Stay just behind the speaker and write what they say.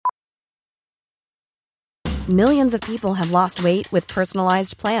Millions of people have lost weight with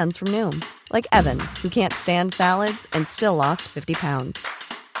personalized plans from Noom. Like Evan, who can't stand salads and still lost 50 pounds.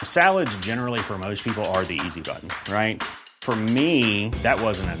 Salads generally for most people are the easy button, right? For me, that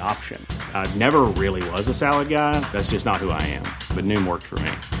wasn't an option. I never really was a salad guy. That's just not who I am. But Noom worked for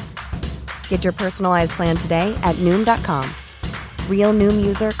me. Get your personalized plan today at Noom.com. Real Noom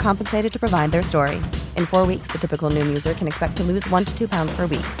user compensated to provide their story. In 4 weeks, the typical Noom user can expect to lose 1 to 2 pounds per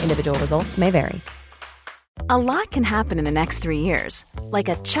week. Individual results may vary. A lot can happen in the next 3 years. Like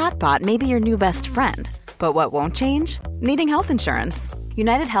a chatbot may be your new best friend. But what won't change? Needing health insurance.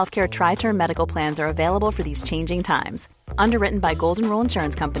 United Healthcare Tri-Term Medical Plans are available for these changing times. Underwritten by Golden Rule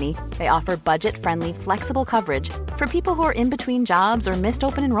Insurance Company, they offer budget-friendly, flexible coverage for people who are in between jobs or missed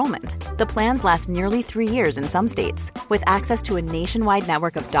open enrollment. The plans last nearly 3 years in some states, with access to a nationwide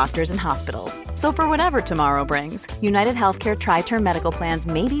network of doctors and hospitals. So for whatever tomorrow brings, United Healthcare Tri-Term Medical Plans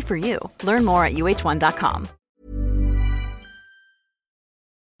may be for you. Learn more at uh1.com.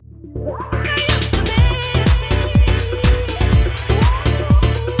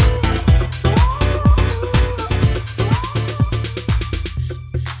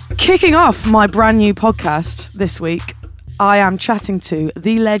 Kicking off my brand new podcast this week, I am chatting to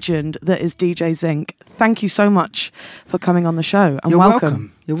the legend that is DJ Zinc. Thank you so much for coming on the show and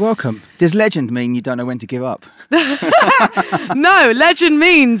welcome. You're welcome. Does legend mean you don't know when to give up? No, legend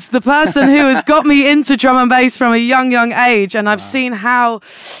means the person who has got me into drum and bass from a young age, and I've seen how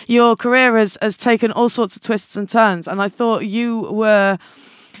your career has taken all sorts of twists and turns, and I thought you were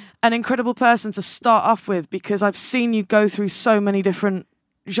an incredible person to start off with because I've seen you go through so many different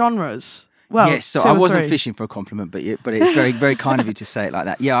genres. Well, yes, so I wasn't fishing for a compliment, but it's very, very kind of you to say it like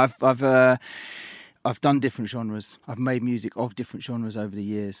that. Yeah, I've done different genres. I've made music of different genres over the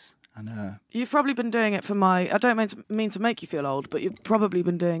years, and you've probably been doing it for my. I don't mean to make you feel old, but you've probably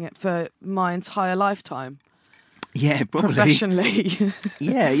been doing it for my entire lifetime. Yeah, probably professionally.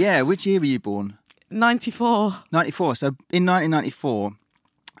 yeah. Which year were you born? 94. 94. So in 1994,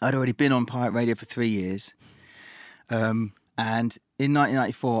 I'd already been on Pirate Radio for 3 years, and in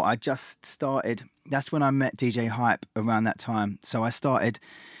 1994, I just started. That's when I met DJ Hype around that time. So I started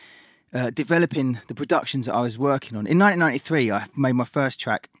developing the productions that I was working on. In 1993, I made my first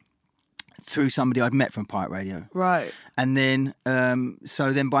track through somebody I'd met from Pirate Radio. Right. And then,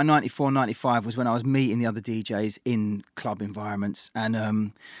 so then by 94, 95 was when I was meeting the other DJs in club environments. And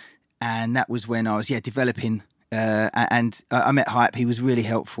that was when I was, developing. And I met Hype. He was really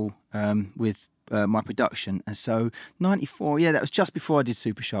helpful with my production. And so 94, that was just before I did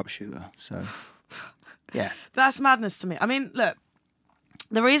Super Sharpshooter. So, yeah. That's madness to me. I mean, look,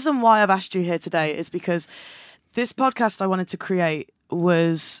 the reason why I've asked you here today is because this podcast I wanted to create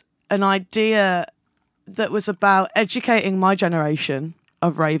was an idea that was about educating my generation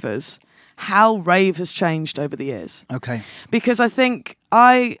of ravers, how rave has changed over the years. Okay. Because I think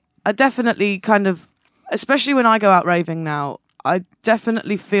I definitely kind of, especially when I go out raving now, I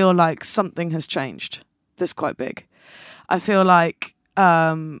definitely feel like something has changed. That's quite big. I feel like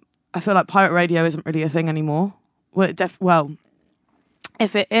pirate radio isn't really a thing anymore. Well,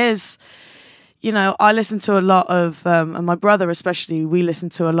 if it is, I listen to a lot of, and my brother especially, we listen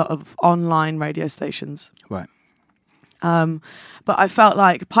to a lot of online radio stations. Right. But I felt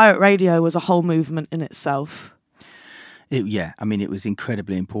like pirate radio was a whole movement in itself. It was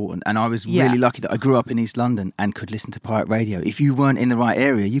incredibly important. And I was really lucky that I grew up in East London and could listen to pirate radio. If you weren't in the right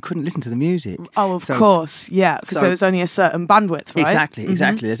area, you couldn't listen to the music. Oh, of course, yeah, because there was only a certain bandwidth, right?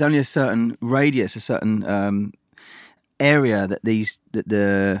 Exactly. There's only a certain radius, a certain area that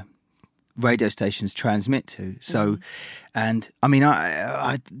the radio stations transmit to. So, and I mean,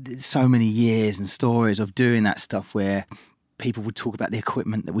 I did so many years and stories of doing that stuff where people would talk about the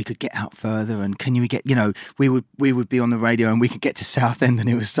equipment that we could get out further, and can you get, we would be on the radio and we could get to Southend, and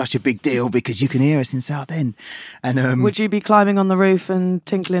it was such a big deal because you can hear us in Southend. And would you be climbing on the roof and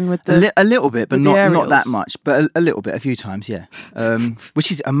tinkling with the a little bit, but not that much, but a little bit, a few times, yeah. Which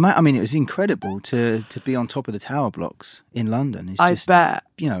is, it was incredible to be on top of the tower blocks in London. It's just, I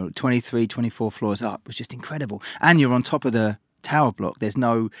bet 23, 24 floors up was just incredible, and you're on top of the tower block. There's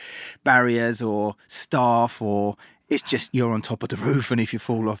no barriers or staff or. It's just you're on top of the roof, and if you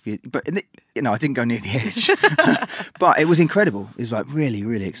fall off, I didn't go near the edge, but it was incredible. It was like really,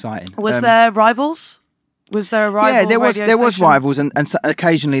 really exciting. Was there rivals? Was there a rival? Yeah, there was rivals, and so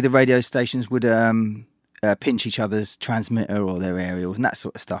occasionally the radio stations would pinch each other's transmitter or their aerials and that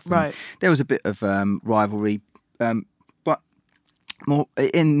sort of stuff. And right. There was a bit of rivalry, but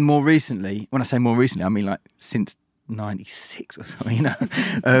more recently. When I say more recently, I mean like since 96 or something, you know.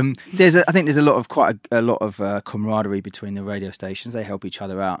 I think there's quite a lot of camaraderie between the radio stations. They help each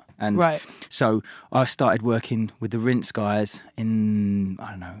other out, and Right. so I started working with the Rinse guys in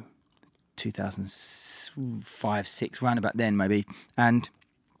 2005, 6, round about then maybe, and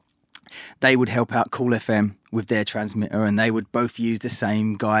they would help out Cool FM with their transmitter, and they would both use the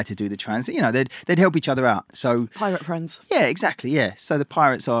same guy to do the transit. You know, they'd help each other out. So Pirate friends. yeah, exactly. Yeah, so the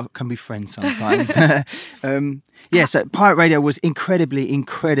pirates can be friends sometimes. So pirate radio was incredibly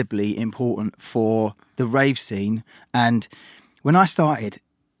important for the rave scene. And when I started,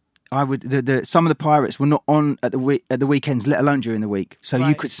 some of the pirates were not on at the weekends, let alone during the week. So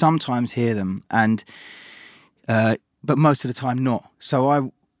you could sometimes hear them, and but most of the time not.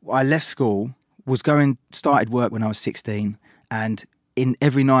 So I left school, started work when I was 16, and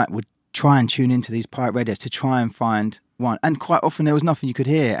every night would try and tune into these pirate radios to try and find one. And quite often there was nothing you could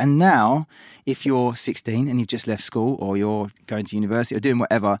hear. And now, if you're 16 and you've just left school, or you're going to university or doing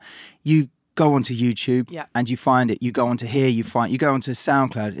whatever, you go onto YouTube and you find it. You go onto here, you go onto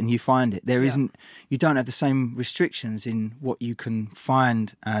SoundCloud and you find it. You don't have the same restrictions in what you can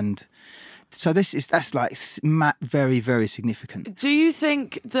find, and so that's like very, very significant. Do you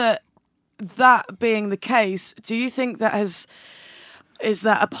think that being the case, do you think that is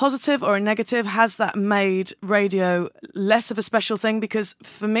that a positive or a negative? Has that made radio less of a special thing? Because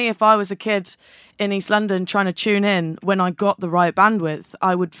for me, if I was a kid in East London trying to tune in when I got the right bandwidth,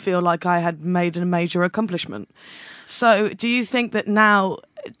 I would feel like I had made a major accomplishment. So do you think that now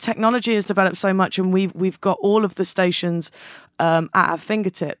technology has developed so much and we've got all of the stations at our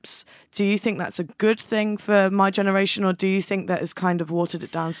fingertips? Do you think that's a good thing for my generation, or do you think that has kind of watered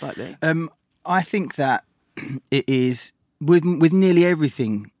it down slightly? I think that it is, with nearly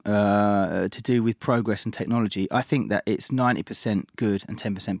everything to do with progress and technology, I think that it's 90% good and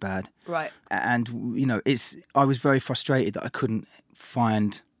 10% bad. Right. And, you know, I was very frustrated that I couldn't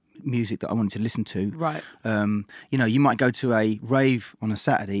find music that I wanted to listen to. Right. You know, you might go to a rave on a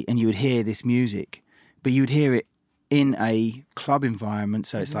Saturday and you would hear this music, but you would hear it in a club environment,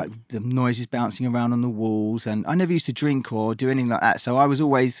 so it's like the noises bouncing around on the walls, and I never used to drink or do anything like that, so I was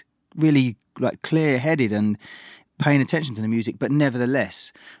always really like clear-headed and paying attention to the music. But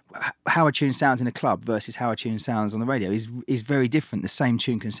nevertheless, how a tune sounds in a club versus how a tune sounds on the radio is very different. The same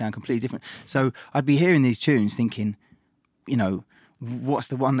tune can sound completely different. So I'd be hearing these tunes thinking, you know, what's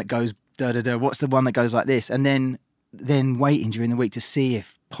the one that goes da-da-da, what's the one that goes like this, and then waiting during the week to see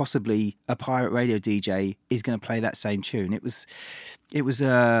if possibly a pirate radio DJ is going to play that same tune. It was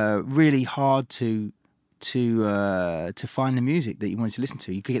really hard to find the music that you wanted to listen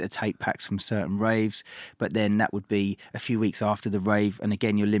to. You could get the tape packs from certain raves, but then that would be a few weeks after the rave, and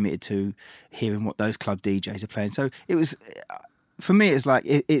again you're limited to hearing what those club DJs are playing. So it was, for me, it's like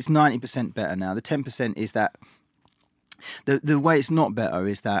it's 90% better now. The 10% is that the way it's not better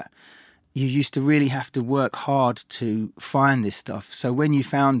is that you used to really have to work hard to find this stuff. So when you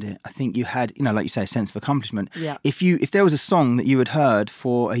found it, I think you had, you know, like you say, a sense of accomplishment. Yeah. If there was a song that you had heard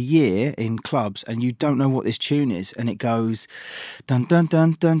for a year in clubs and you don't know what this tune is, and it goes dun dun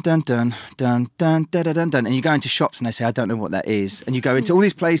dun dun dun dun dun dun dun dun dun, and you go into shops and they say, I don't know what that is, and you go into all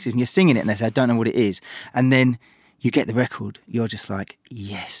these places and you're singing it and they say, I don't know what it is, and then you get the record, you're just like,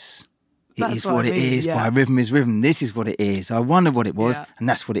 yes. It is what it is. By Rhythm is Rhythm. This is what it is. I wonder what it was, and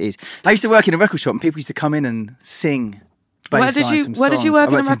that's what it is. I used to work in a record shop, and people used to come in and sing bass lines from songs. Where did you work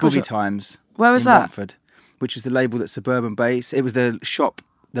in a record shop? I worked in Boogie shop? Times. Where was in that? Romford, which was the label that Suburban Bass. It was the shop,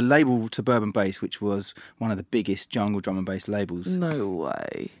 the label Suburban Bass, which was one of the biggest jungle drum and bass labels. No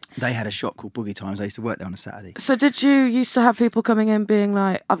way. They had a shop called Boogie Times. I used to work there on a Saturday. So did you used to have people coming in being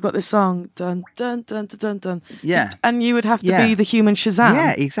like, I've got this song, dun, dun, dun, dun, dun, dun. Yeah. And you would have to be the human Shazam.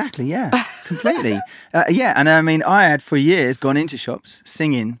 Yeah, exactly, yeah. Completely. And I mean, I had for years gone into shops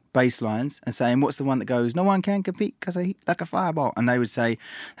singing bass lines and saying, what's the one that goes, no one can compete because I heat like a fireball? And they would say,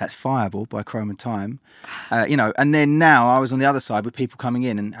 that's Fireball by Chrome and Time. You know, and then now I was on the other side with people coming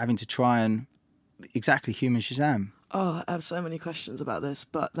in and having to try and exactly human Shazam. Oh, I have so many questions about this,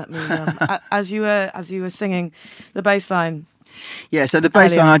 but let me. As you were singing the bass line. Yeah, so the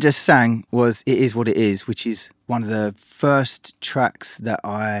bass line I just sang was "It Is What It Is," which is one of the first tracks that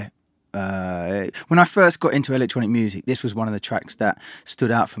when I first got into electronic music, this was one of the tracks that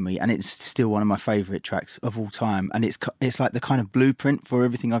stood out for me, and it's still one of my favourite tracks of all time. And it's like the kind of blueprint for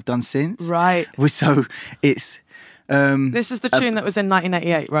everything I've done since. Right. So it's. This is the tune that was in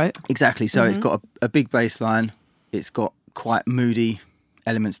 1988, right? Exactly. So it's got a big bass line. It's got quite moody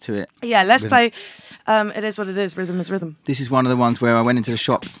elements to it. Yeah, let's play It Is What It Is, Rhythm is Rhythm. This is one of the ones where I went into the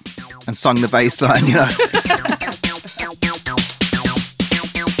shop and sung the bass line, you know.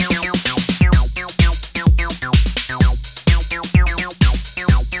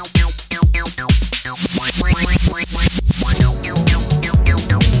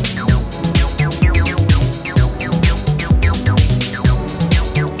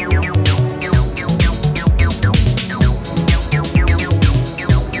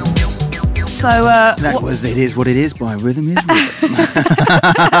 So That was It Is What It Is by Rhythm Is Rhythm.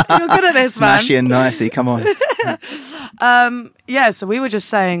 you're good at this, man. Smashy and nicey, come on. So we were just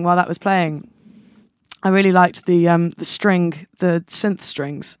saying while that was playing, I really liked the synth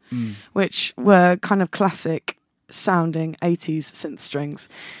strings, which were kind of classic sounding 80s synth strings.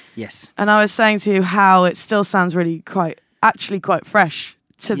 Yes. And I was saying to you how it still sounds really quite fresh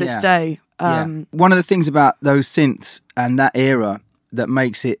to this day. One of the things about those synths and that era that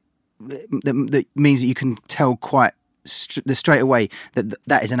makes it, that means that you can tell quite straight away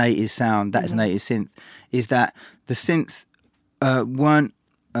that is an 80s sound, that is an 80s synth, is that the synths weren't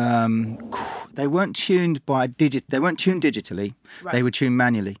tuned by they weren't tuned digitally, right. They were tuned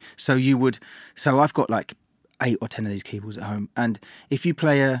manually. So I've got like 8 or 10 of these keyboards at home, and if you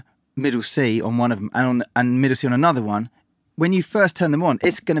play a middle C on one of them and middle C on another one, when you first turn them on,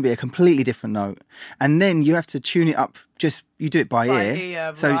 it's going to be a completely different note, and then you have to tune it up. You do it by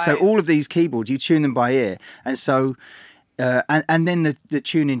ear. So all of these keyboards, you tune them by ear, and so and then the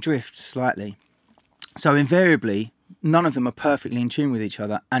tuning drifts slightly. So invariably, none of them are perfectly in tune with each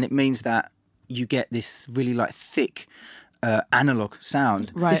other, and it means that you get this really like thick analog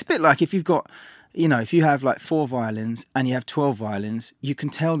sound. Right. It's a bit like if you've got, if you have like 4 violins and you have 12 violins, you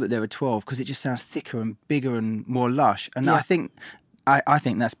can tell that there are 12 because it just sounds thicker and bigger and more lush. And I think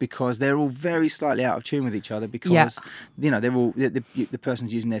that's because they're all very slightly out of tune with each other because, they're all, the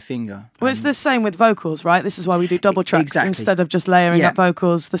person's using their finger. Well, it's the same with vocals, right? This is why we do double tracks instead of just layering up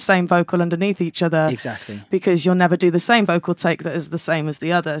vocals, the same vocal underneath each other. Exactly. Because you'll never do the same vocal take that is the same as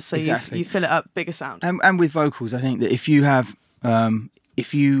the other. So you fill it up, bigger sound. And with vocals, I think that if you have,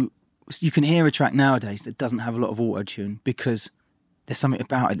 you can hear a track nowadays that doesn't have a lot of auto-tune because there's something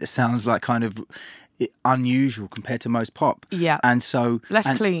about it that sounds like kind of unusual compared to most pop. Yeah. And so less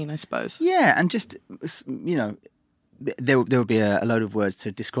clean, I suppose. Yeah, and just there will be a load of words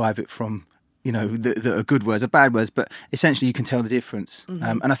to describe it from that are good words or bad words, but essentially you can tell the difference.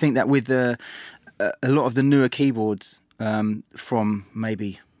 And I think that with a lot of the newer keyboards from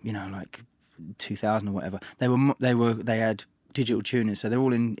maybe like 2000 or whatever, they had digital tuners, so they're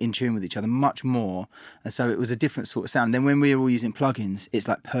all in tune with each other much more, and so it was a different sort of sound. Then when we were all using plugins, it's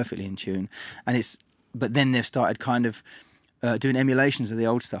like perfectly in tune, but then they've started kind of doing emulations of the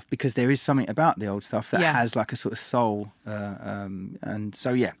old stuff because there is something about the old stuff that has like a sort of soul, and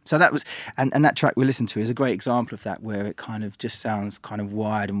so that was and that track we listened to is a great example of that, where it kind of just sounds kind of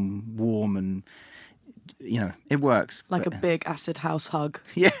wide and warm and it works. Like a big acid house hug.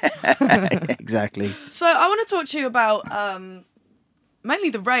 Yeah, exactly. So I want to talk to you about mainly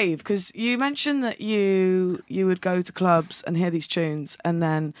the rave, because you mentioned that you would go to clubs and hear these tunes and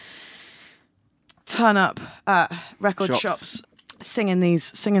then turn up at record shops singing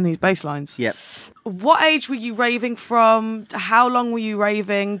these bass lines. Yep. What age were you raving from? How long were you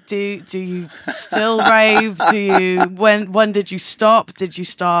raving? Do you still rave? When did you stop? Did you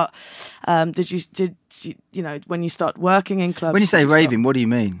start? When you start working in clubs? When you say raving, what do you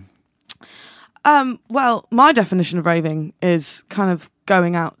mean? Well, my definition of raving is kind of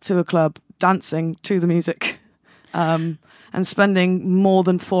going out to a club, dancing to the music, and spending more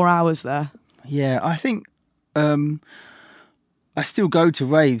than 4 hours there. Yeah, I think I still go to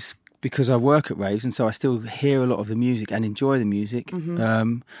raves because I work at raves, and so I still hear a lot of the music and enjoy the music.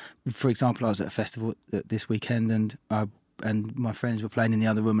 Mm-hmm. For example, I was at a festival this weekend, and my friends were playing in the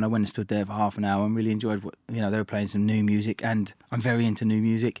other room, and I went and stood there for half an hour and really enjoyed they were playing some new music, and I'm very into new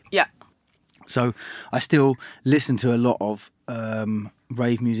music. Yeah. So I still listen to a lot of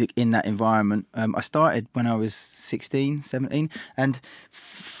rave music in that environment. I started when I was 16, 17, and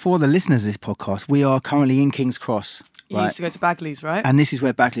for the listeners of this podcast, we are currently in King's Cross. You used to go to Bagley's, right? And this is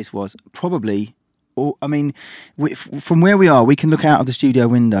where Bagley's was. Probably, from where we are, we can look out of the studio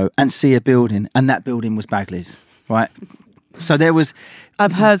window and see a building, and that building was Bagley's, right? So there was...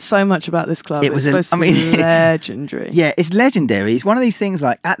 I've heard so much about this club. It's supposed to be legendary. Yeah, it's legendary. It's one of these things,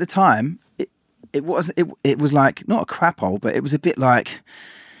 like, at the time, it was like, not a crap hole, but it was a bit like...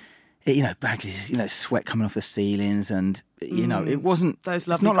 Bagley's, sweat coming off the ceilings, and it wasn't. Those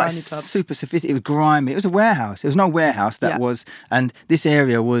lovely, it's not like clubs. Super sophisticated. It was grimy. It was a warehouse. It was no warehouse was, and this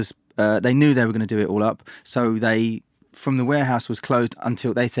area was. They knew they were going to do it all up, so from the warehouse was closed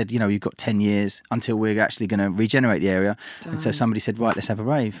until they said, you've got 10 years until we're actually going to regenerate the area. Damn. And so somebody said, right, let's have a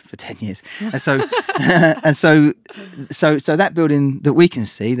rave for 10 years. And so, so that building that we can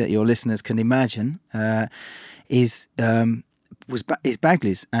see, that your listeners can imagine, is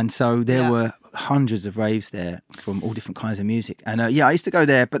Bagley's, and so there were hundreds of raves there from all different kinds of music, and I used to go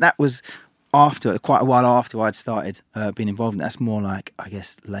there, but that was quite a while after I'd started being involved, and that's more like, I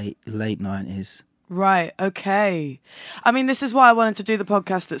guess, late 90s, Right, okay. I mean, this is why I wanted to do the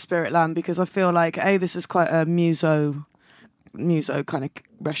podcast at Spirit Land, because I feel like, this is quite a muso kind of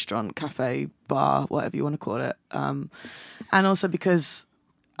restaurant, cafe, bar, whatever you want to call it. And also because,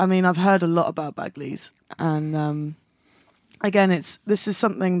 I mean, I've heard a lot about Bagley's, and again, this is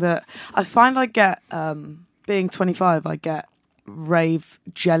something that I find I get, being 25, I get rave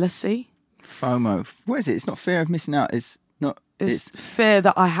jealousy. FOMO. What is it? It's not fear of missing out. It's fear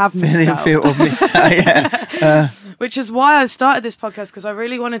that I have missed out. Fear of missed out, yeah. Which is why I started this podcast, because I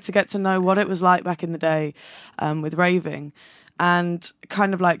really wanted to get to know what it was like back in the day with raving and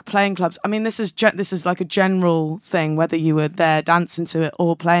kind of like playing clubs. I mean, this is like a general thing, whether you were there dancing to it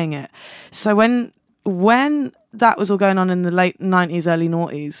or playing it. So when that was all going on in the late 90s, early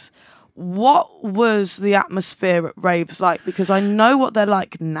noughties, what was the atmosphere at raves like? Because I know what they're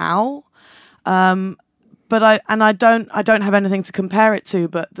like now. But I don't have anything to compare it to.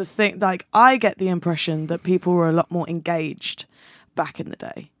 But the thing, like, I get the impression that people were a lot more engaged back in the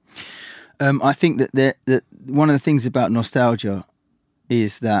day. I think that one of the things about nostalgia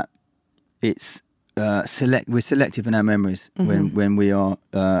is that it's we're selective in our memories when we are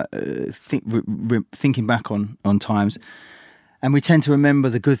thinking back on times, and we tend to remember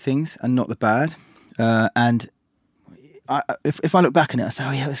the good things and not the bad. And if I look back on it, I say,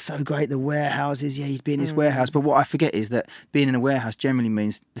 oh yeah, it was so great, the warehouses, yeah, you'd be in this warehouse. But what I forget is that being in a warehouse generally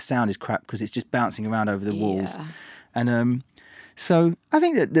means the sound is crap because it's just bouncing around over the walls. And so I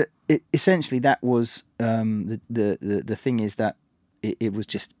think that essentially that was the thing is that it was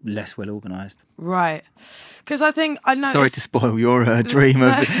just less well organised. Right. Because I think I know. Sorry to spoil your dream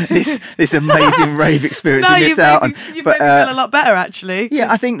of this amazing rave experience you missed out on. You made me feel a lot better, actually.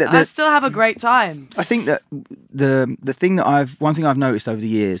 Yeah, I think that I still have a great time. I think that the thing that one thing I've noticed over the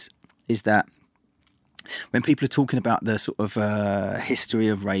years is that when people are talking about the sort of history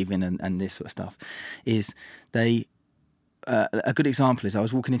of raving and this sort of stuff, is they a good example is I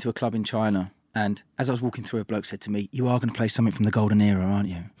was walking into a club in China. And as I was walking through, a bloke said to me, "You are going to play something from the golden era, aren't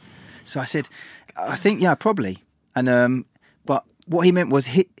you?" So I said, "I think, yeah, probably." And but what he meant was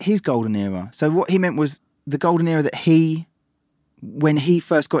his golden era. So what he meant was the golden era that when he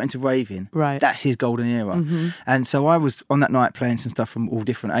first got into raving, right. That's his golden era. Mm-hmm. And so I was on that night playing some stuff from all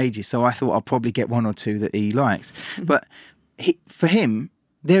different ages. So I thought I'll probably get one or two that he likes. Mm-hmm. But for him,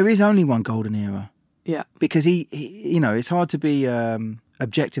 there is only one golden era. Yeah. Because he you know, it's hard to be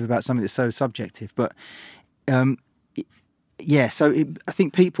objective about something that's so subjective, but I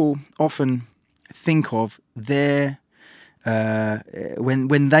think people often think of their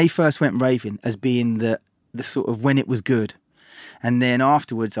when they first went raving as being the sort of when it was good, and then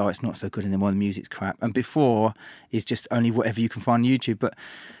afterwards, oh, it's not so good anymore, the music's crap, and before is just only whatever you can find on YouTube. But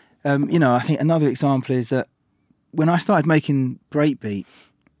I think another example is that when I started making breakbeat,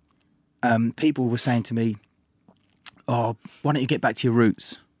 people were saying to me, "Oh, why don't you get back to your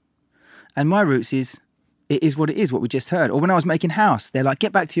roots?" And my roots it is what it is, what we just heard. Or when I was making house, they're like,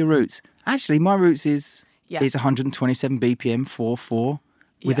 "Get back to your roots." Actually, my roots is 127 BPM, 4/4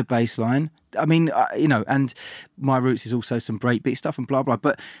 with a bass line. I mean, and my roots is also some breakbeat stuff and blah, blah.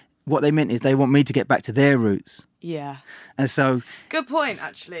 But what they meant is they want me to get back to their roots. Yeah. And so... Good point,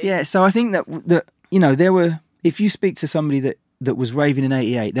 actually. Yeah, so I think that there were... If you speak to somebody that was raving in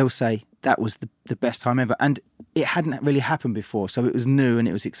 88, they'll say that was the best time ever. And it hadn't really happened before, so it was new and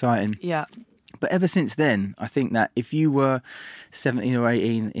it was exciting. Yeah. But ever since then, I think that if you were 17 or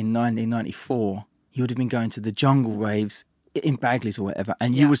 18 in 1994, you would have been going to the jungle raves in Bagley's or whatever,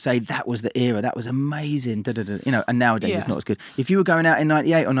 and you would say that was the era, that was amazing, and nowadays it's not as good. If you were going out in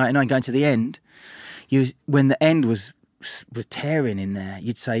 98 or 99 going to the end, when the end was tearing in there,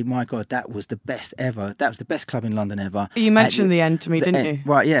 you'd say, "My God, that was the best ever. That was the best club in London ever." You mentioned the end to me, didn't you?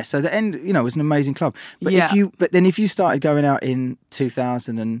 Right, yeah. So the end, was an amazing club. But if you started going out in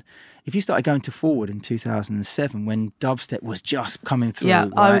 2000 and if you started going to Forward in 2007 when dubstep was just coming through, yeah,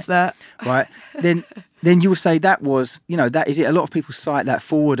 right, I was there. Right, then you will say that was, that is it. A lot of people cite that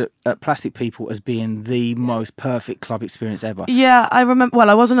Forward at Plastic People as being the most perfect club experience ever. Yeah, I remember.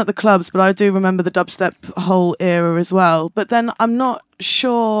 Well, I wasn't at the clubs, but I do remember the dubstep whole era as well. But then I'm not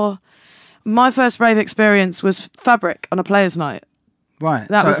sure. My first rave experience was Fabric on a players' night. Right,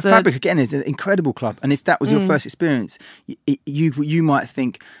 Fabric again is an incredible club, and if that was your first experience, you might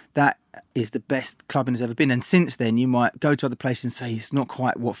think that is the best clubbing has ever been, and since then you might go to other places and say it's not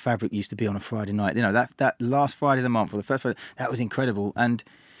quite what Fabric used to be on a Friday night. That last Friday of the month or the first Friday, that was incredible.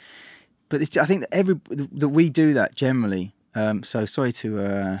 But I think that we do that generally. So sorry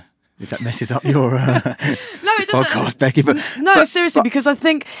to. If that messes up your no, it doesn't. podcast, Becky. But seriously, because I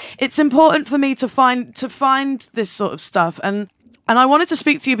think it's important for me to find this sort of stuff, and And I wanted to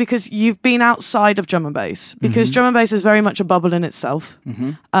speak to you because you've been outside of drum and bass, because drum and bass is very much a bubble in itself.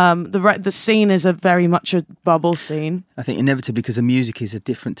 The scene is a very much a bubble scene. I think inevitably, because the music is a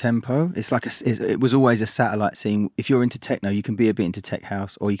different tempo. It's like it was always a satellite scene. If you're into techno, you can be a bit into tech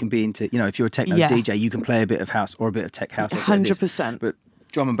house, or you can be into, if you're a techno DJ, you can play a bit of house or a bit of tech house. 100%. But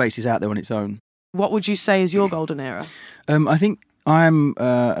drum and bass is out there on its own. What would you say is your golden era? I think I'm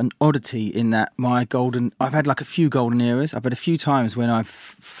an oddity in that I've had like a few golden eras. I've had a few times when I've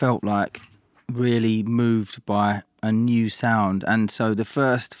felt like really moved by a new sound. And so the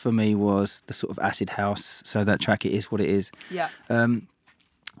first for me was the sort of acid house. So that track, It Is What It Is. Yeah. And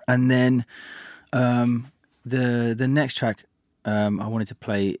then the next track I wanted to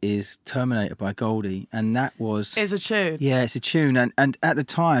play is Terminator by Goldie. And that was... It's a tune. Yeah, it's a tune. And at the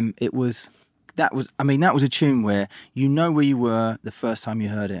time, that was a tune where you know where you were the first time you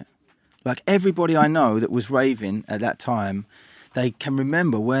heard it. Like everybody I know that was raving at that time, they can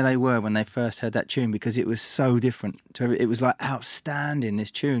remember where they were when they first heard that tune, because it was so different. It was like outstanding,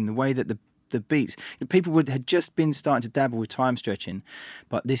 this tune, the way that the beats, people had just been starting to dabble with time stretching,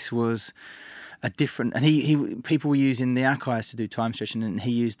 but this was a different, and people were using the Akai's to do time stretching, and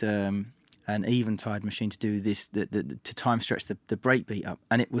he used an Eventide machine to do this, to time stretch the breakbeat up,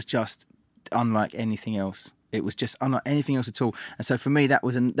 and it was just unlike anything else. It was just unlike anything else at all. And so for me, that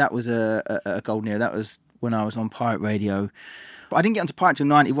was a golden era. That was when I was on pirate radio. But I didn't get onto pirate until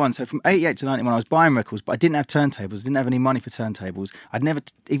 91. So from 88 to 91, I was buying records, but I didn't have turntables. Didn't have any money for turntables. I'd never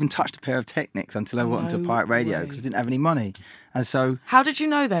even touched a pair of Technics until I got onto pirate radio, because I didn't have any money. And so, how did you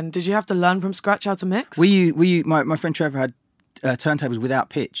know then? Did you have to learn from scratch how to mix? My friend Trevor had turntables without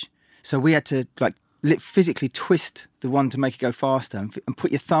pitch, so we had to physically twist the one to make it go faster and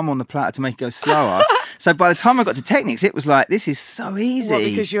put your thumb on the platter to make it go slower. So by the time I got to Technics, it was like, this is so easy. Well,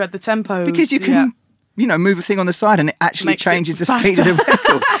 because you had the tempo. Because you can, move a thing on the side and it actually changes the speed of the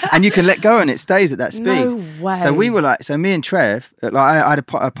record. And you can let go and it stays at that speed. No way. So we were me and Trev, I had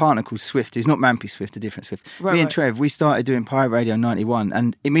a partner called Swift, who's not Mampy Swift, a different Swift. Me and Trev, we started doing pirate radio in 91,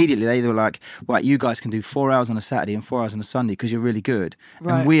 and immediately they were like, right, you guys can do 4 hours on a Saturday and 4 hours on a Sunday because you're really good.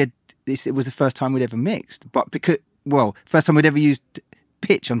 Right. And it was the first time we'd ever mixed, but first time we'd ever used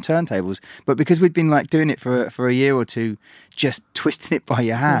pitch on turntables, but because we'd been doing it for a year or two, just twisting it by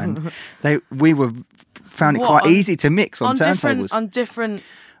your hand, we found it quite easy to mix on turntables. On different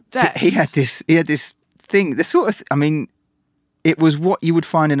decks. He had this thing, the sort of, it was what you would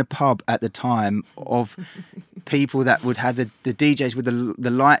find in a pub at the time, of people that would have the DJs with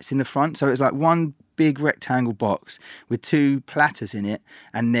the lights in the front. So it was like one big rectangle box with two platters in it,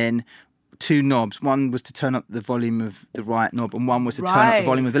 and then two knobs. One was to turn up the volume of the right knob, and one was to turn up the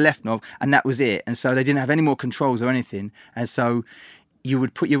volume of the left knob, and that was it. And so they didn't have any more controls or anything. And so you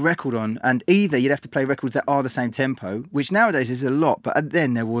would put your record on, and either you'd have to play records that are the same tempo, which nowadays is a lot, but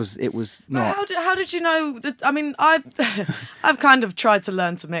then it was not. How did you know that? I've kind of tried to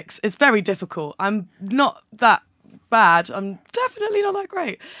learn to mix. It's very difficult. I'm not that bad. I'm definitely not that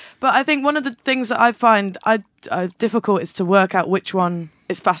great. But I think one of the things that I find difficult is to work out which one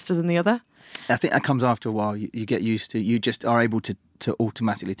is faster than the other. I think that comes after a while. You get used to. You just are able to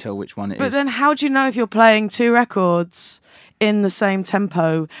automatically tell which one it is. But then how do you know if you're playing two records in the same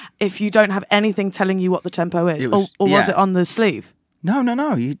tempo if you don't have anything telling you what the tempo is? Or was it on the sleeve? No.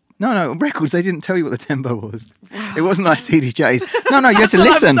 No, records, they didn't tell you what the tempo was. It wasn't like CDJs. No, you had to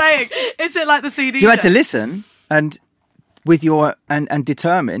listen. That's what I'm saying. Is it like the CDJ? You had to listen and and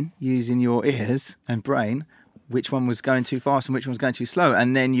determine, using your ears and brain, which one was going too fast and which one was going too slow,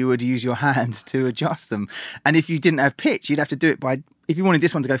 and then you would use your hands to adjust them. And if you didn't have pitch, you'd have to do it by, if you wanted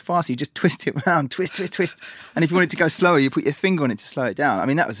this one to go faster, you just twist it around, twist. And if you wanted to go slower, you put your finger on it to slow it down.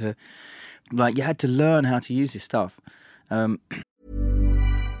 That was you had to learn how to use this stuff.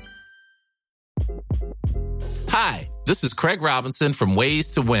 Hi, this is Craig Robinson from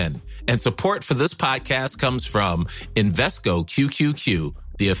Ways to Win, and support for this podcast comes from Invesco QQQ,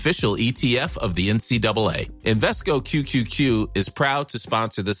 the official ETF of the NCAA. Invesco QQQ is proud to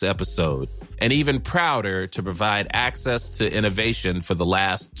sponsor this episode, and even prouder to provide access to innovation for the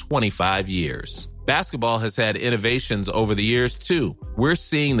last 25 years. Basketball has had innovations over the years, too. We're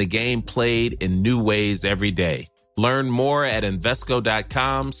seeing the game played in new ways every day. Learn more at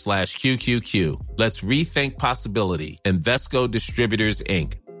Invesco.com/QQQ. Let's rethink possibility. Invesco Distributors,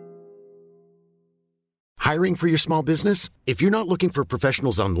 Inc. Hiring for your small business? If you're not looking for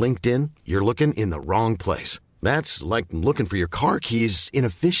professionals on LinkedIn, you're looking in the wrong place. That's like looking for your car keys in a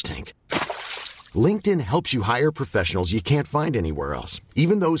fish tank. LinkedIn helps you hire professionals you can't find anywhere else,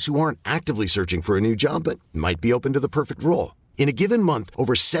 even those who aren't actively searching for a new job but might be open to the perfect role. In a given month,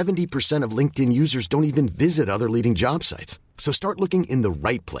 over 70% of LinkedIn users don't even visit other leading job sites. So start looking in the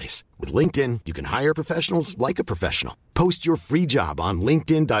right place. With LinkedIn, you can hire professionals like a professional. Post your free job on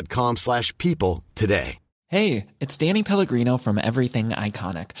linkedin.com/people today. Hey, it's Danny Pellegrino from Everything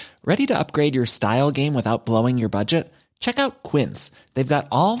Iconic. Ready to upgrade your style game without blowing your budget? Check out Quince. They've got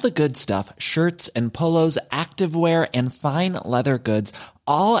all the good stuff, shirts and polos, activewear, and fine leather goods,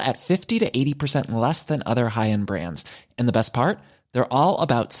 all at 50 to 80% less than other high-end brands. And the best part? They're all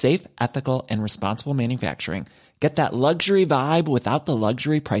about safe, ethical, and responsible manufacturing. Get that luxury vibe without the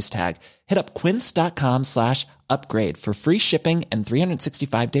luxury price tag. Hit up quince.com/upgrade for free shipping and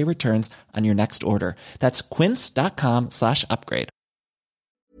 365-day returns on your next order. That's quince.com/upgrade.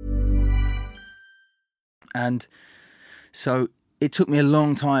 And so it took me a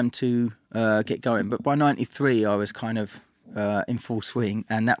long time to get going. But by 93, I was kind of in full swing.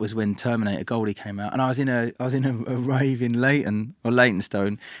 And that was when Terminator Goldie came out. And I was in a rave in Leighton, or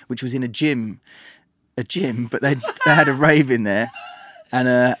Leytonstone, which was in a gym, but they had a rave in there. And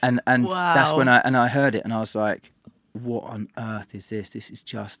Wow. that's when I heard it, and I was like, what on earth is this? This is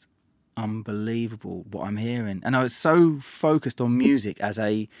just unbelievable what I'm hearing. And I was so focused on music as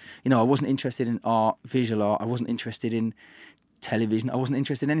I wasn't interested in art, visual art. I wasn't interested in television. I wasn't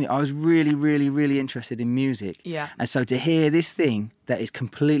interested in anything. I was really, really, really interested in music. Yeah. And so to hear this thing that is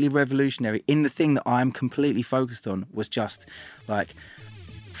completely revolutionary in the thing that I'm completely focused on was just like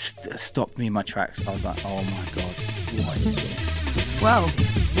stopped me in my tracks. I was like, oh my God, what is this? Well,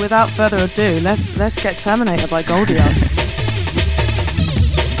 without further ado, let's get Terminator by Goldie on.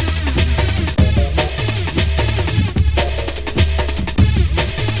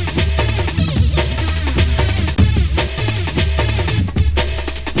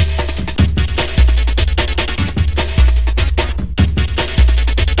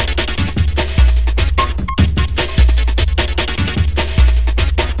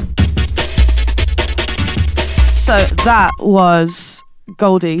 So that was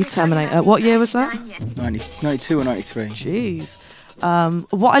Goldie, Terminator. What year was that? 92 or 93. Jeez.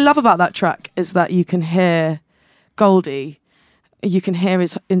 What I love about that track is that you can hear Goldie, you can hear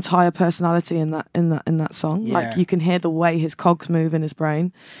his entire personality in that song. Yeah. Like you can hear the way his cogs move in his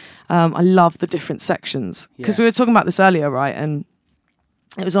brain. I love the different sections because we were talking about this earlier, right? And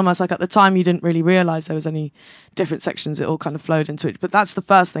it was almost like at the time you didn't really realise there was any different sections. It all kind of flowed into it. But that's the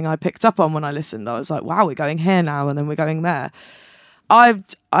first thing I picked up on when I listened. I was like, wow, we're going here now and then we're going there. I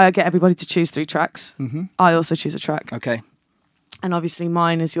get everybody to choose 3 tracks. Mm-hmm. I also choose a track. Okay. And obviously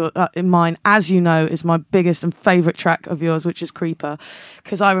mine is mine, as you know, is my biggest and favourite track of yours, which is Creeper.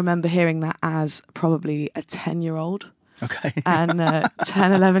 Because I remember hearing that as probably a 10-year-old. Okay. And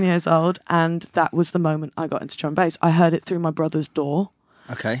 10, 11 years old. And that was the moment I got into drum and bass. I heard it through my brother's door.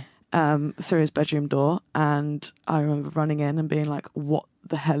 Okay. Through his bedroom door, and I remember running in and being like, what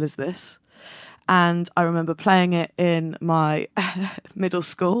the hell is this? And I remember playing it in my middle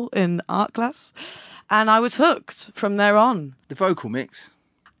school in art class, and I was hooked from there on. The vocal mix.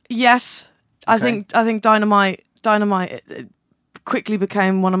 Yes. Okay. I think Dynamite quickly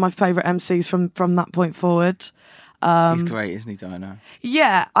became one of my favourite MCs from that point forward. He's great, isn't he, Dino?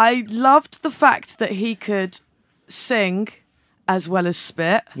 Yeah, I loved the fact that he could sing as well as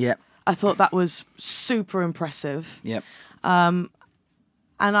spit. Yep. I thought that was super impressive. Yep. And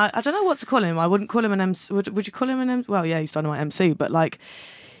I don't know what to call him. I wouldn't call him an MC. Would you call him an MC? Well, yeah, he's Dynamite MC, but like,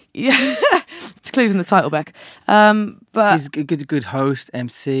 yeah, it's clues in the title, Beck. But he's a good host,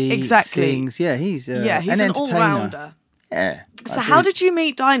 MC. Exactly. Sings. Yeah, he's he's an an entertainer. all-rounder. Yeah. So how did you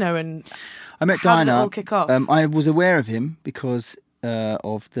meet Dino and I met how did it Dino? all kick off? I was aware of him because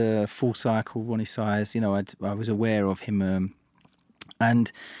of the Full Cycle, Ronnie Sires. You know, I was aware of him,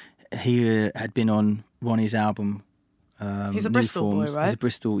 and he had been on Ronnie's album. He's a New Bristol Forms. boy, right? He's a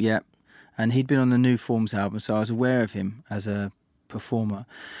Bristol, yeah. And he'd been on the New Forms album, so I was aware of him as a performer.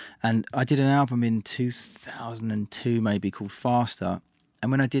 And I did an album in 2002, maybe, called Faster. And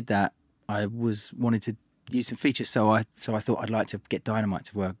when I did that, I wanted to use some features, so I thought I'd like to get Dynamite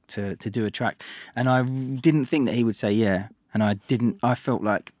to work to do a track. And I didn't think that he would say yeah. And I didn't. I felt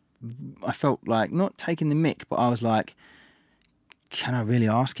like not taking the mick, but I was like, can I really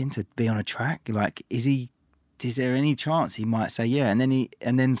ask him to be on a track? Like, is there any chance he might say yeah? And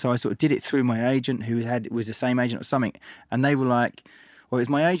then so I sort of did it through my agent, who was the same agent or something, and they were like, well, it was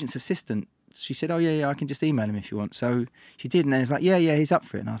my agent's assistant. She said, oh yeah, I can just email him if you want. So she did, and then it's like, yeah, he's up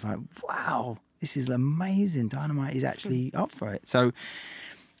for it. And I was like, wow, this is amazing. Dynamite is actually up for it. So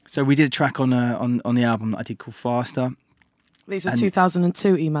we did a track on the album that I did called Faster. These are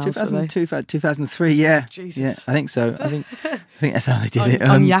 2002 emails. 2002, 2003, yeah. Jesus. Yeah, I think so. I think that's how they did it.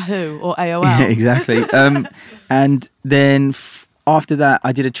 On Yahoo or AOL. Yeah, exactly. And then after that,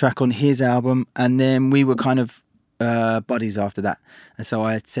 I did a track on his album, and then we were kind of buddies after that. And so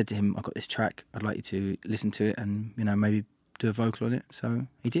I said to him, I've got this track, I'd like you to listen to it and, maybe do a vocal on it. So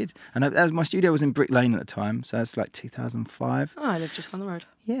he did. And my studio was in Brick Lane at the time, so that's like 2005. Oh, I live just down the road.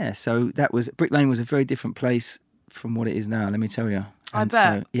 Yeah, so Brick Lane was a very different place from what it is now, let me tell you. I bet.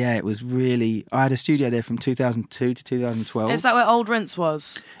 So, yeah, it was really... I had a studio there from 2002 to 2012. Is that where Old Rinse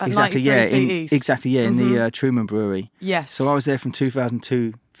was? At Exactly, 93 yeah. Feet East? Exactly, yeah, in the Truman Brewery. Yes. So I was there from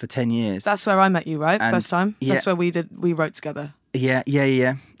 2002 for 10 years. That's where I met you, right? And, First time? yeah. That's where we wrote together. Yeah.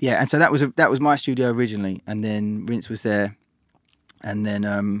 And so that was my studio originally, and then Rinse was there, and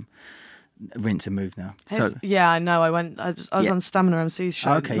then Rinse had moved now. Yeah, I know. I was on Stamina MC's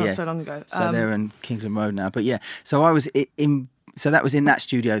show so long ago. So they're in Kingsland Road now. But yeah, so I was in. So that was in that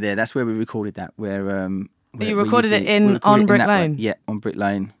studio there. That's where we recorded that. You recorded it on Brick Lane? Yeah, on Brick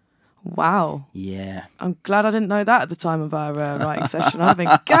Lane. Wow. Yeah. I'm glad I didn't know that at the time of our writing session. I've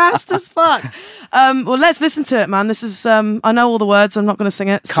been gassed as fuck. Well, let's listen to it, man. This is, I know all the words. I'm not going to sing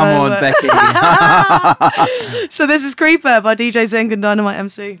it. Come on, Becky. So this is Creeper by DJ Zinc and Dynamite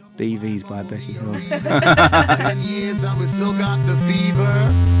MC. BV's by Becky. 10 years and we still got the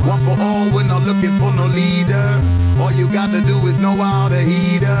fever. One for all, we're not looking for no leader. All you got to do is know how to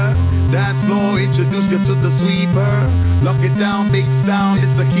heater. Dance floor, introduce you to the sweeper. Lock it down, big sound,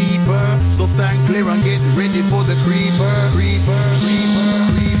 it's the keeper. So stand clear and get ready for the creeper. Creeper, creeper,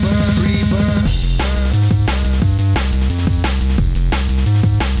 creeper, creeper.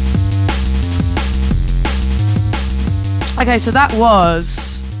 Okay, so that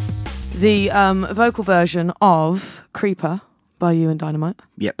was the vocal version of Creeper by you and Dynamite.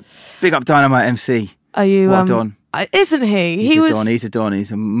 Yep. Big up Dynamite MC. Are you? What a don. Isn't he? He's a don.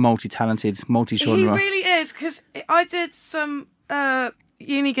 He's a multi-talented, multi-genre. He really is, because I did some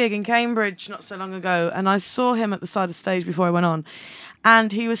uni gig in Cambridge not so long ago, and I saw him at the side of the stage before I went on,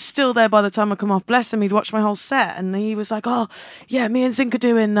 and he was still there by the time I come off. Bless him, he'd watched my whole set, and he was like, "Oh, yeah, me and Zinc are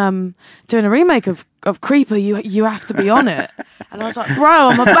doing a remake of Creeper. You have to be on it." And I was like, "Bro,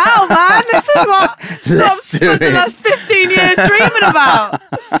 I'm about, man. This is what I've spent the last 15 years dreaming about."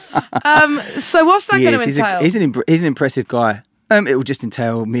 So what's that going to entail? He's an impressive guy. It will just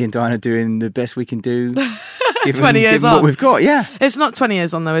entail me and Dinah doing the best we can do. 20 years on. What we've got, yeah. It's not 20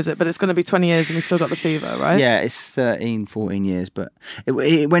 years on though, is it? But it's going to be 20 years and we still got the fever, right? Yeah, it's 13, 14 years. But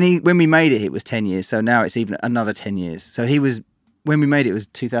when we made it, it was 10 years. So now it's even another 10 years. So when we made it, it was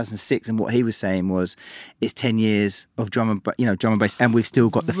 2006, and what he was saying was, it's 10 years of drum and bass, and we've still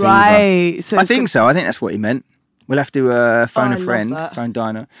got the fever. Right. So I think that's what he meant. We'll have to phone a friend, phone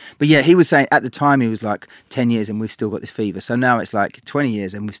Dinah. But yeah, he was saying at the time, he was like 10 years and we've still got this fever. So now it's like 20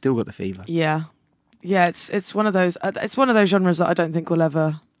 years and we've still got the fever. Yeah. Yeah, it's one of those genres that I don't think will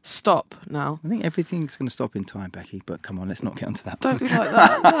ever stop now. I think everything's going to stop in time, Becky, but come on, let's not get onto that. Don't be like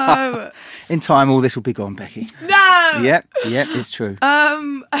that. No. In time, all this will be gone, Becky. No! Yep, it's true.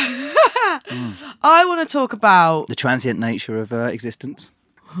 I want to talk about the transient nature of existence.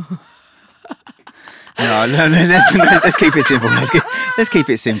 No, let's keep it simple. Let's keep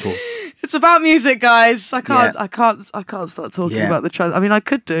it simple. It's about music, guys. I can't start talking about the trans. I mean, I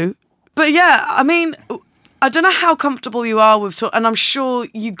could do, but yeah. I mean, I don't know how comfortable you are with and I'm sure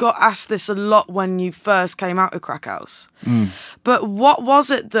you got asked this a lot when you first came out of Crack House. But what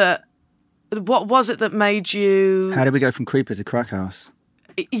was it that made you? How did we go from Creeper to Crack House?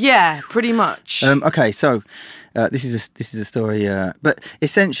 Yeah, pretty much. Okay, so this is a story. But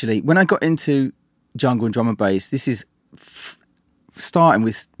essentially, when I got into jungle and drum and bass, this is starting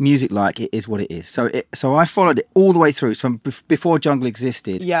with music like it is what it is. So I followed it all the way through. From before jungle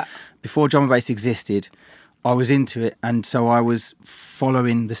existed, before drum and bass existed, I was into it, and so I was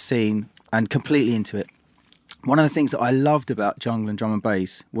following the scene and completely into it. One of the things that I loved about jungle and drum and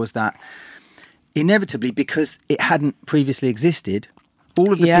bass was that inevitably, because it hadn't previously existed,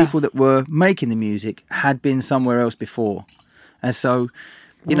 all of the people that were making the music had been somewhere else before, and so.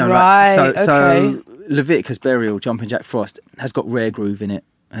 So Leviticus Burial, Jumpin' Jack Frost has got Rare Groove in it,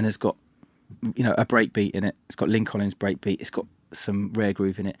 and has got, a breakbeat in it. It's got Lynn Collins breakbeat. It's got some Rare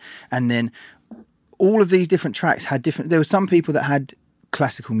Groove in it, and then all of these different tracks had different. There were some people that had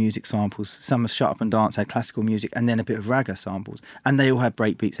classical music samples. Some of Shut Up and Dance had classical music, and then a bit of ragga samples, and they all had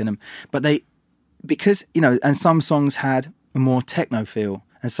breakbeats in them. But and some songs had a more techno feel.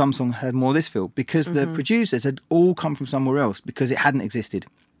 And some songs had more of this feel because the producers had all come from somewhere else because it hadn't existed.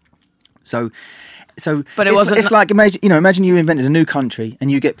 So, but it wasn't. It's like imagine you invented a new country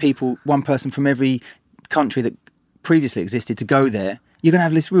and you get one person from every country that previously existed to go there. You're going to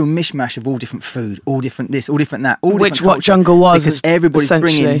have this real mishmash of all different food, all different this, all different that, all which different what jungle was, because everybody's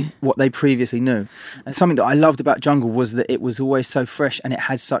bringing what they previously knew. And something that I loved about jungle was that it was always so fresh and it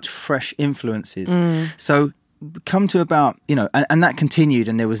had such fresh influences. So come to about, and that continued,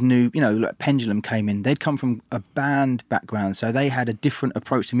 and there was new, like Pendulum came in. They'd come from a band background, so they had a different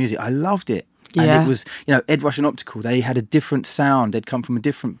approach to music. I loved it. And it was, Ed Rush and Optical, they had a different sound. They'd come from a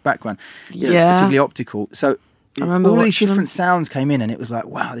different background, particularly Optical. So all these different sounds came in, and it was like,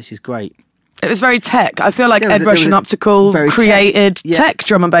 wow, this is great. It was very tech. I feel like Ed Rush and Optical created tech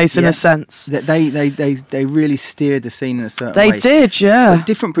drum and bass in a sense. They really steered the scene in a certain way. They did, yeah. But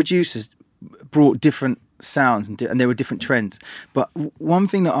different producers brought different sounds, and there were different trends. But one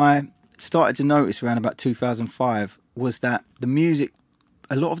thing that I started to notice around about 2005 was that the music,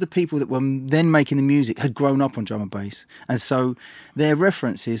 a lot of the people that were then making the music had grown up on drum and bass, and so their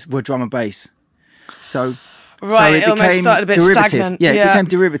references were drum and bass. So it almost started a bit derivative. stagnant. Yeah, it became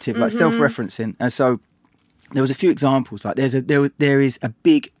derivative, like self-referencing. And so there was a few examples. Like there is a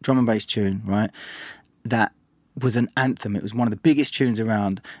big drum and bass tune, right? That was an anthem. It was one of the biggest tunes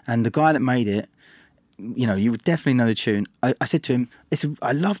around, and the guy that made it, you would definitely know the tune. I said to him,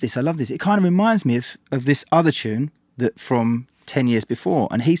 I love this. It kind of reminds me of this other tune that from 10 years before.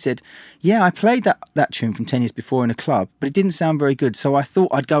 And he said, yeah, I played that tune from 10 years before in a club, but it didn't sound very good. So I thought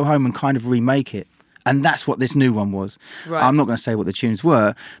I'd go home and kind of remake it. And that's what this new one was. Right. I'm not going to say what the tunes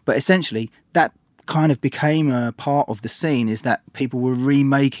were, but essentially that kind of became a part of the scene, is that people were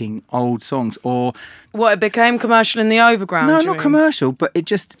remaking old songs. Or what, it became commercial in the overground? No, not commercial, but it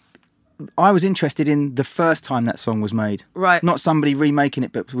just... I was interested in the first time that song was made. Right. Not somebody remaking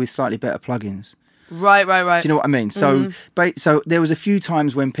it, but with slightly better plugins. Right. Do you know what I mean? So, so there was a few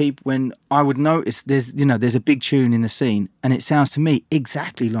times when I would notice there's a big tune in the scene, and it sounds to me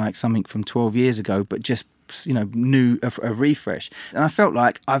exactly like something from 12 years ago, but just new, a refresh. And I felt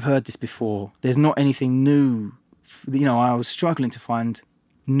like I've heard this before. There's not anything new. I was struggling to find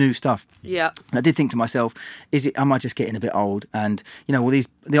new stuff. Yeah. And I did think to myself, am I just getting a bit old? And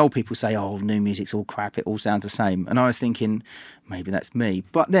the old people say, oh, new music's all crap, it all sounds the same. And I was thinking, maybe that's me.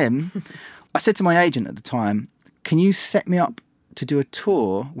 But then I said to my agent at the time, can you set me up to do a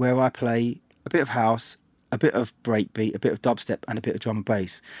tour where I play a bit of house, a bit of breakbeat, a bit of dubstep, and a bit of drum and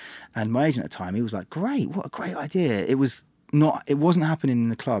bass? And my agent at the time, he was like, great, what a great idea. It wasn't happening in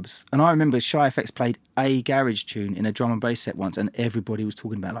the clubs. And I remember Shy FX played a garage tune in a drum and bass set once, and everybody was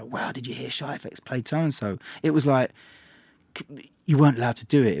talking about, like, wow, did you hear Shy FX play so-and-so? It was like, you weren't allowed to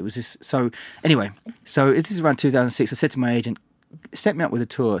do it. It was this. So anyway, this is around 2006. I said to my agent, set me up with a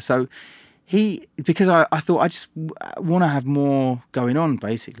tour. So because I thought I just want to have more going on,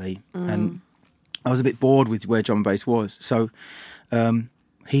 basically. And I was a bit bored with where drum and bass was. So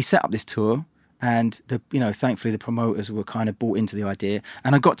he set up this tour. And thankfully the promoters were kind of bought into the idea.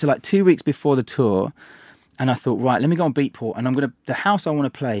 And I got to like 2 weeks before the tour, and I thought, right, let me go on Beatport, and the house I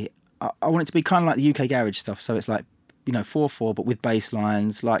want to play, I want it to be kind of like the UK garage stuff. So it's like 4/4, but with bass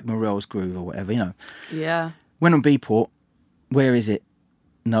lines like Morel's Groove or whatever, Yeah. Went on Beatport. Where is it?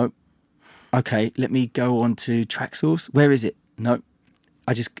 No. Okay, let me go on to TrackSource. Where is it? No.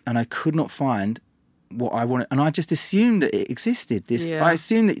 I could not find what I wanted, and I just assumed that it existed. I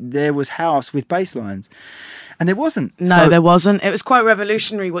assumed that there was house with bass lines, and there wasn't. No, there wasn't. It was quite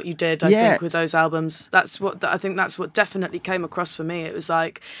revolutionary what you did, I think, with those albums. That's what definitely came across for me. It was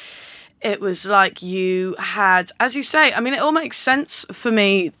like you had, as you say, I mean, it all makes sense for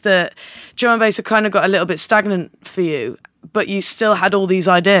me that drum and bass had kind of got a little bit stagnant for you, but you still had all these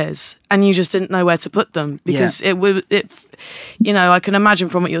ideas and you just didn't know where to put them, because I can imagine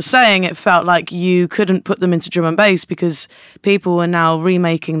from what you're saying, it felt like you couldn't put them into drum and bass because people were now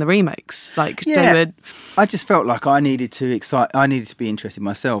remaking the remakes. Like they would. I just felt like I needed to be interested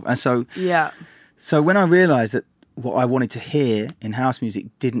myself. And so, so when I realised that what I wanted to hear in house music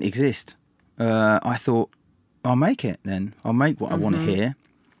didn't exist, I thought, I'll make it then. I'll make what I want to hear.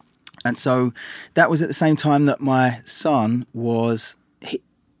 And so that was at the same time that my son was...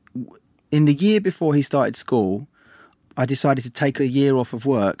 in the year before he started school, I decided to take a year off of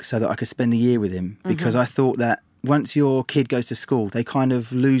work so that I could spend the year with him, because I thought that once your kid goes to school, they kind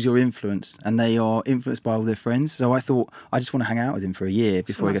of lose your influence and they are influenced by all their friends. So I thought, I just want to hang out with him for a year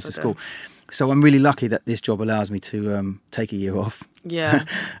before he gets to school. So I'm really lucky that this job allows me to take a year off. Yeah.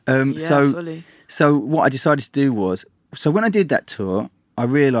 Fully. So what I decided to do was, so when I did that tour, I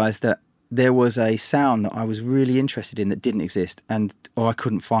realised that there was a sound that I was really interested in that didn't exist or I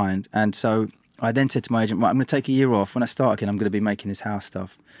couldn't find. And so I then said to my agent, right, I'm going to take a year off. When I start again, I'm going to be making this house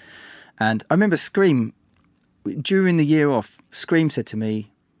stuff. And I remember Scream, during the year off, Scream said to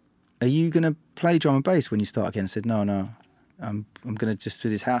me, are you going to play drum and bass when you start again? I said, no, I'm going to just do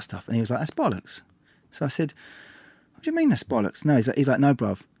this house stuff. And he was like, that's bollocks. So I said, what do you mean that's bollocks? No, he's like, no,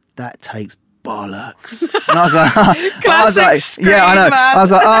 bruv, that takes bollocks. And I was like, Scream, I know. man. I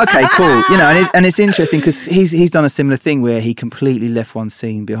was like, oh, okay, cool. You know, and it's interesting because he's done a similar thing where he completely left one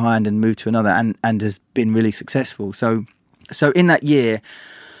scene behind and moved to another, and has been really successful. So in that year,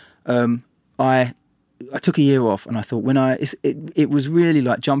 I took a year off, and I thought it was really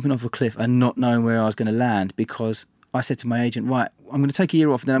like jumping off a cliff and not knowing where I was going to land, because I said to my agent, right, I'm going to take a year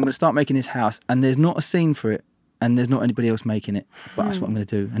off, and then I'm going to start making this house, and there's not a scene for it, and there's not anybody else making it, but that's what I'm going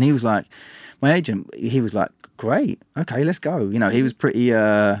to do. And he was like, my agent, he was like, great, okay, let's go. You know, he was pretty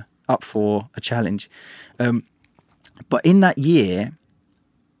up for a challenge. But within that year,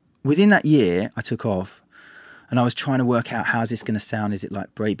 I took off, and I was trying to work out, how's this going to sound? Is it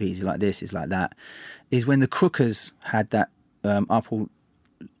like breakbeat? Is it like this? Is it like that? Is when the Crookers had that Up All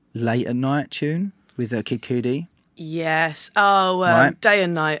Late at Night tune with Kid Cudi. Yes. Oh, Right. Day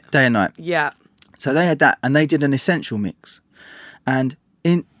and Night. Day and Night. Yeah. So they had that, and they did an Essential mix, and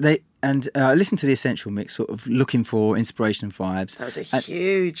I listened to the Essential mix, sort of looking for inspiration and vibes. That was a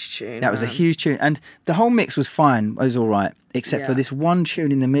huge tune. That was a huge tune, and the whole mix was fine. It was all right, except for this one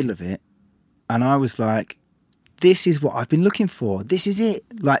tune in the middle of it, and I was like, "This is what I've been looking for. This is it.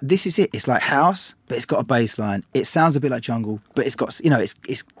 Like, this is it. It's like house, but it's got a bass line. It sounds a bit like jungle, but it's got, you know, it's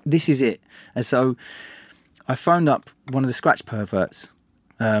this is it." And so I phoned up one of the scratch perverts.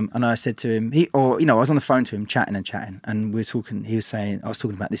 And I said to him, I was on the phone to him, chatting, and we were talking. He was saying, I was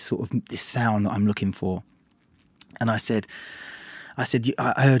talking about this sound that I'm looking for, and I said, I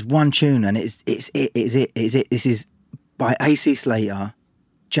heard one tune, and it's it. This is by AC Slater,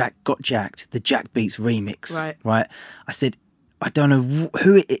 Jack Got Jacked, the Jack Beats remix. Right. I said, I don't know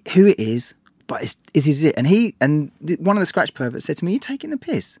who it is, but it is it. And one of the scratch perverts said to me, "You're taking the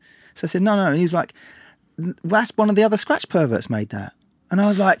piss." So I said, no. And he was like, "That's one of the other scratch perverts made that." And I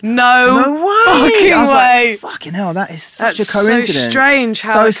was like, no way! I was way. like, fucking hell, that is such a coincidence. So strange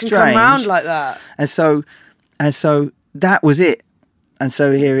how it can come around like that. And so that was it. And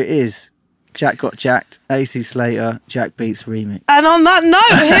so here it is. Jack Got Jacked, AC Slater, Jack Beats remix. And on that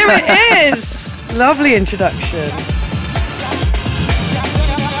note, here it is. Lovely introduction.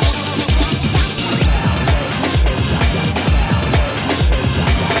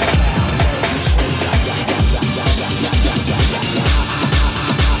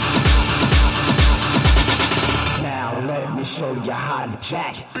 Show you how to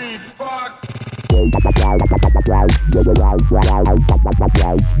jack. Beats fuck.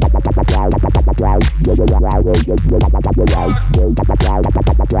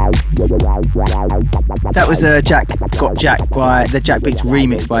 That was Jack Got Jacked by the Jack Beats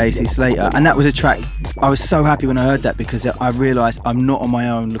remix by AC Slater, and that was a track. I was so happy when I heard that, because I realised I'm not on my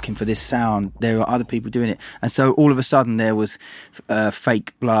own looking for this sound. There are other people doing it, and so all of a sudden there was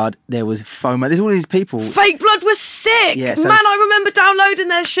Fake Blood, there was FOMO. There's all these people. Fake Blood was sick. Yeah, man. I remember downloading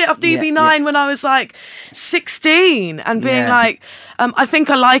their shit off DB9 when I was like 16 and being like, I think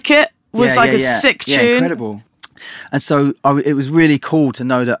I like it. Was a sick tune. Yeah, incredible. And so it was really cool to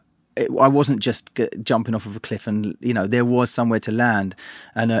know that I wasn't just jumping off of a cliff, and there was somewhere to land,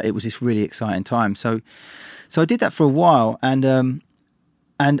 and it was this really exciting time. So I did that for a while, and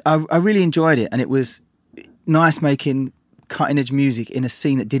I really enjoyed it, and it was nice making cutting edge music in a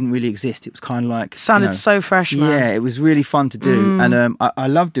scene that didn't really exist. It was kind of like sounded so fresh, man. Yeah, it was really fun to do, and I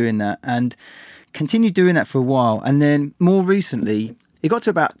loved doing that, and continued doing that for a while, and then more recently, it got to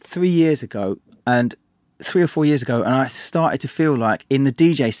about 3 years ago, and 3 or 4 years ago, and I started to feel like in the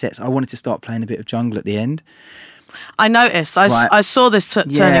DJ sets, I wanted to start playing a bit of jungle at the end. I noticed. I saw this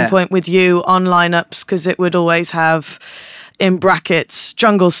turning point with you on lineups, because it would always have in brackets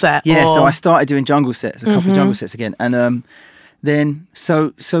jungle set. Yeah, so I started doing jungle sets, a couple of jungle sets again, and then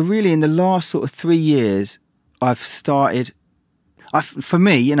so really in the last sort of 3 years, I've started. For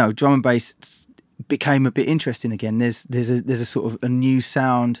me, drum and bass became a bit interesting again. There's a sort of a new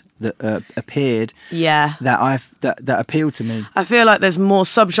sound that appeared. Yeah. That appealed to me. I feel like there's more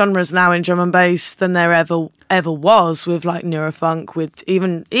subgenres now in drum and bass than there ever was, with like neurofunk, with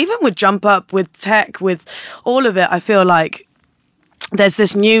even with jump up, with tech, with all of it. I feel like there's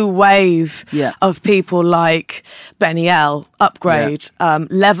this new wave of people like Benny L, Upgrade,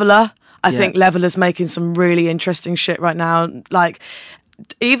 Leveler. I think Leveler's making some really interesting shit right now. Like,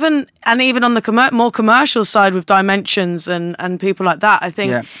 even on the more commercial side with Dimensions and people like that, I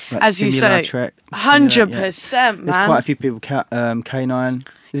think, like as you say, 100%, man. There's quite a few people. K9.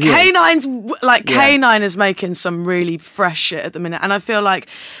 K9 is making some really fresh shit at the minute, and I feel like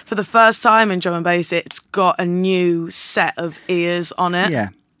for the first time in drum and bass, it's got a new set of ears on it.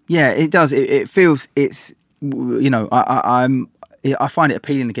 Yeah, it does. It feels I'm. I find it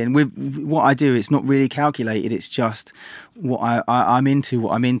appealing again. With what I do, it's not really calculated. It's just what I'm into,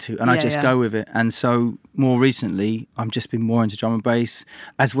 and I just go with it. And so more recently, I've just been more into drum and bass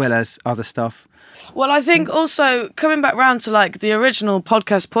as well as other stuff. Well, I think also coming back round to like the original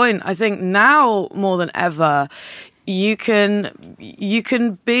podcast point, I think now more than ever, you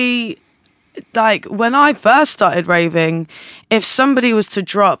can be like, when I first started raving, if somebody was to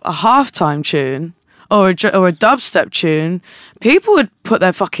drop a halftime tune or a dubstep tune, people would put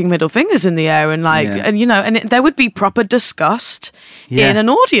their fucking middle fingers in the air and and there would be proper disgust in an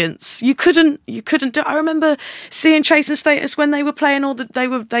audience. You couldn't do. I remember seeing Chase and Status when they were playing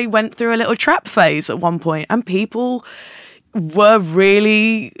they went through a little trap phase at one point, and people were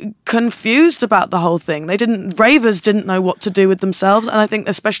really confused about the whole thing. Ravers didn't know what to do with themselves, and I think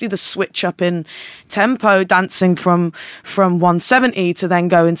especially the switch up in tempo, dancing from 170 to then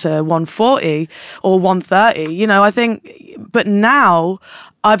go into 140 or 130, I think, but now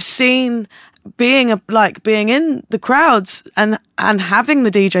I've seen being in the crowds and having the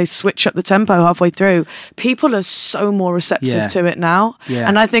DJ switch up the tempo halfway through, people are so more receptive to it now.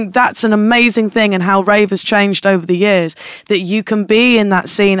 And I think that's an amazing thing, and how rave has changed over the years, that you can be in that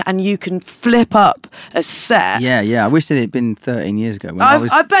scene and you can flip up a set. I wish that it had been 13 years ago when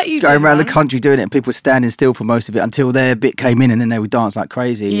I bet you going around the country doing it, and people were standing still for most of it until their bit came in, and then they would dance like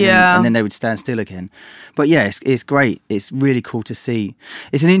crazy, and then they would stand still again. But it's great. It's really cool to see.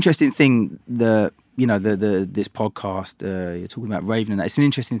 It's an interesting thing, this podcast, you're talking about raving, and that. It's an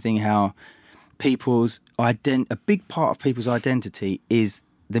interesting thing how a big part of people's identity is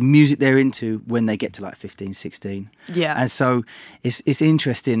the music they're into when they get to like 15, 16. Yeah. And so it's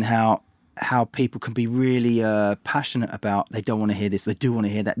interesting how people can be really passionate about, they don't want to hear this, they do want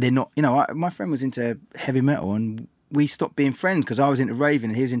to hear that. They're not, my friend was into heavy metal, and we stopped being friends because I was into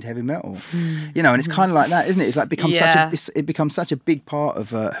raving and he was into heavy metal. And it's kind of like that, isn't it? It's like it becomes such a big part of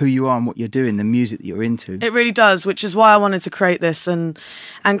who you are and what you're doing, the music that you're into. It really does, which is why I wanted to create this and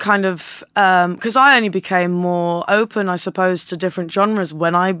kind of because I only became more open, I suppose, to different genres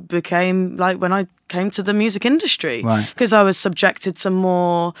when I came to the music industry, because I was subjected to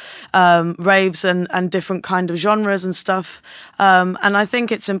more raves and different kind of genres and stuff, and I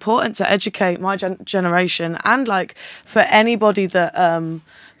think it's important to educate my generation, and like for anybody that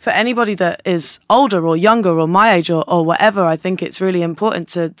is older or younger or my age or whatever. I think it's really important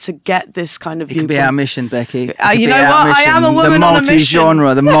to get this kind of viewpoint. It could be our mission, Becky. You know what? I am a woman on a mission.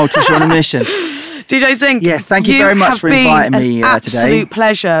 The multi-genre mission. DJ Zinc, thank you very much for inviting me today. Absolute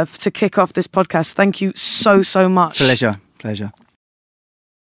pleasure to kick off this podcast. Thank you so much. Pleasure.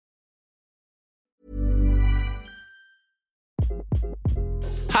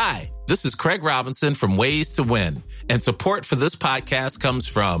 Hi, this is Craig Robinson from Ways to Win, and support for this podcast comes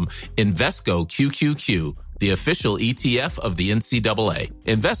from Invesco QQQ, the official ETF of the NCAA.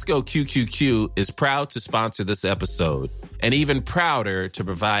 Invesco QQQ is proud to sponsor this episode, and even prouder to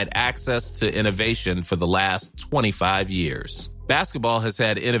provide access to innovation for the last 25 years. Basketball has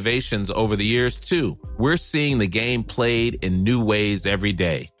had innovations over the years, too. We're seeing the game played in new ways every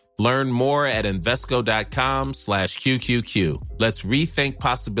day. Learn more at Invesco.com/QQQ. Let's rethink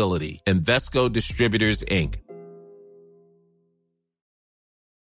possibility. Invesco Distributors, Inc.